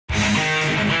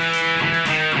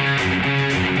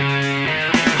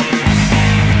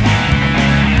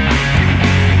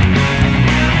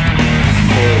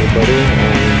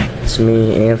it's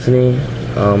me, Anthony.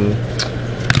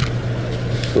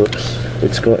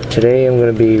 Today I'm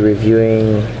going to be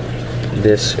reviewing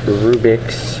this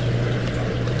Rubik's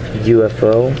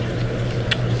UFO.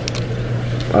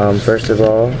 First of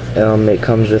all, it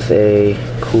comes with a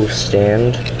cool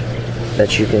stand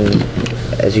that you can,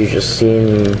 as you just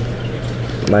seen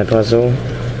my puzzle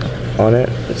on it.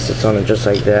 It sits on it just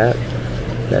like that.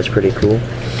 That's pretty cool.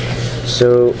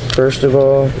 So first of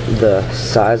all, the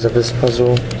size of this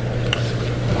puzzle,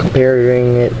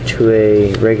 comparing it to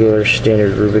a regular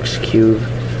standard Rubik's Cube,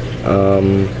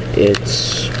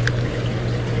 it's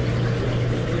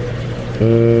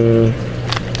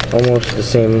almost the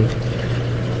same.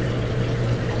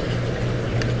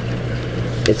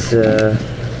 It's the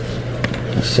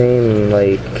same,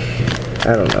 like,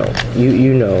 I don't know.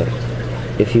 You know,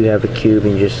 if you have a cube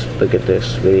and you just look at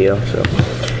this video. So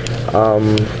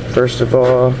first of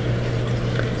all,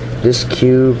 this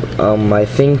cube, I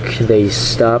think they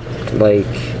stopped like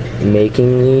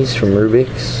making these from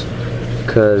Rubik's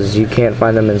because you can't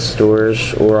find them in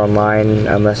stores or online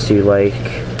unless you like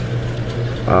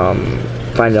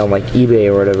find it on like eBay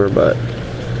or whatever. But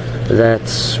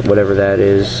that's whatever that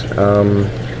is.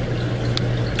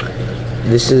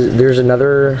 There's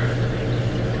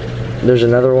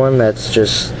another one that's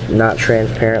just not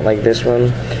transparent like this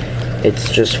one. It's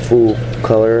just full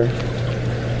color.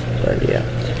 But yeah.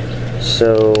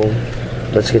 So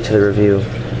let's get to the review.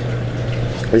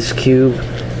 This cube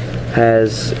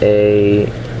has a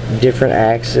different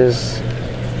axis.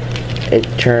 It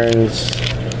turns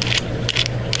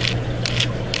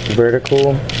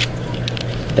vertical,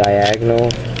 diagonal,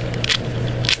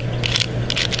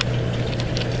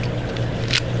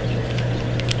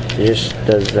 it just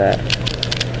does that.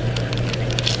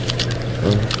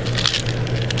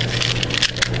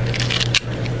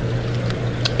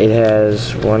 It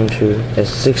has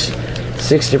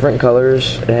six different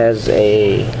colors. It has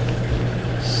a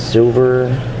silver,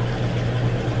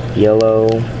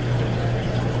 yellow,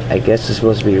 I guess it's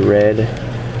supposed to be red,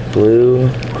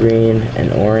 blue, green,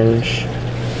 and orange.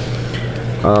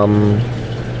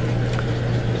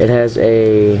 It has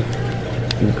a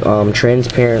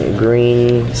transparent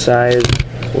green side,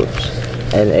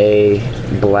 and a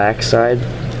black side,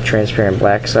 transparent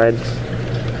black side.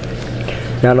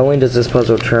 Not only does this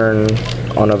puzzle turn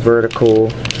on a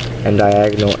vertical and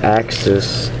diagonal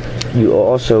axis, you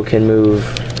also can move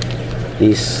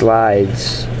these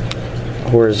slides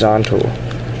horizontal,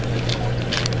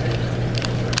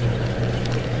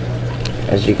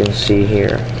 as you can see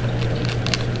here.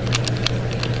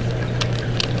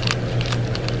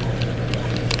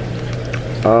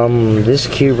 This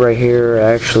cube right here,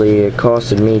 actually, it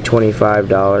costed me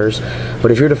 $25.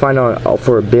 But if you were to find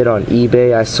for a bid on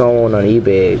eBay, I saw one on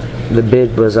eBay. The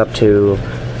bid was up to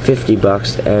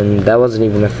 $50, and that wasn't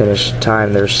even the finished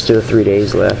time. There's still 3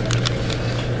 days left.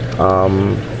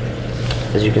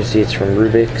 As you can see, it's from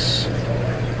Rubik's.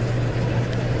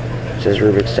 It says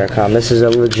Rubik's.com. This is a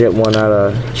legit one, not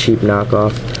a cheap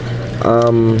knockoff.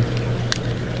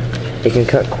 It can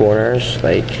cut corners,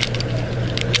 like.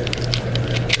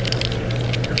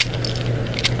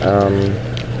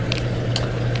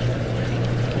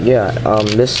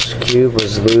 This cube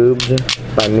was lubed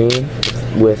by me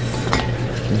with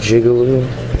Jigaloo.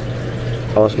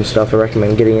 Awesome stuff. I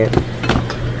recommend getting it.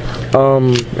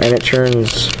 And it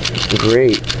turns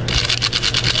great.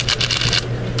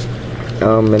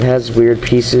 It has weird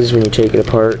pieces when you take it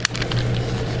apart.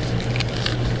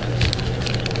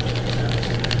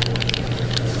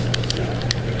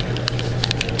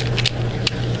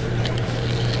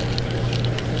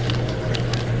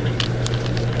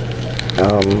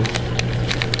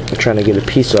 I'm trying to get a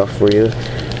piece off for you.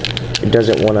 It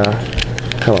doesn't want to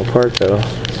come apart though.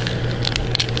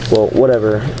 Well,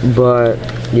 whatever. But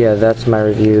yeah, that's my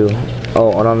review.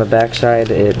 Oh, and on the back side,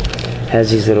 it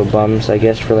has these little bumps, I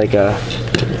guess, for like a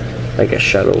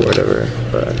shuttle or whatever.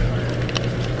 But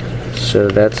so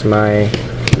that's my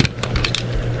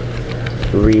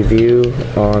review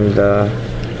on the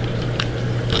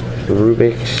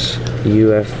Rubik's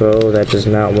UFO that does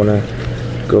not want to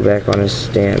go back on his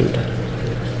stand.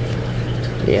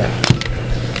 Yeah,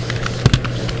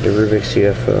 the Rubik's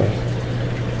UFO.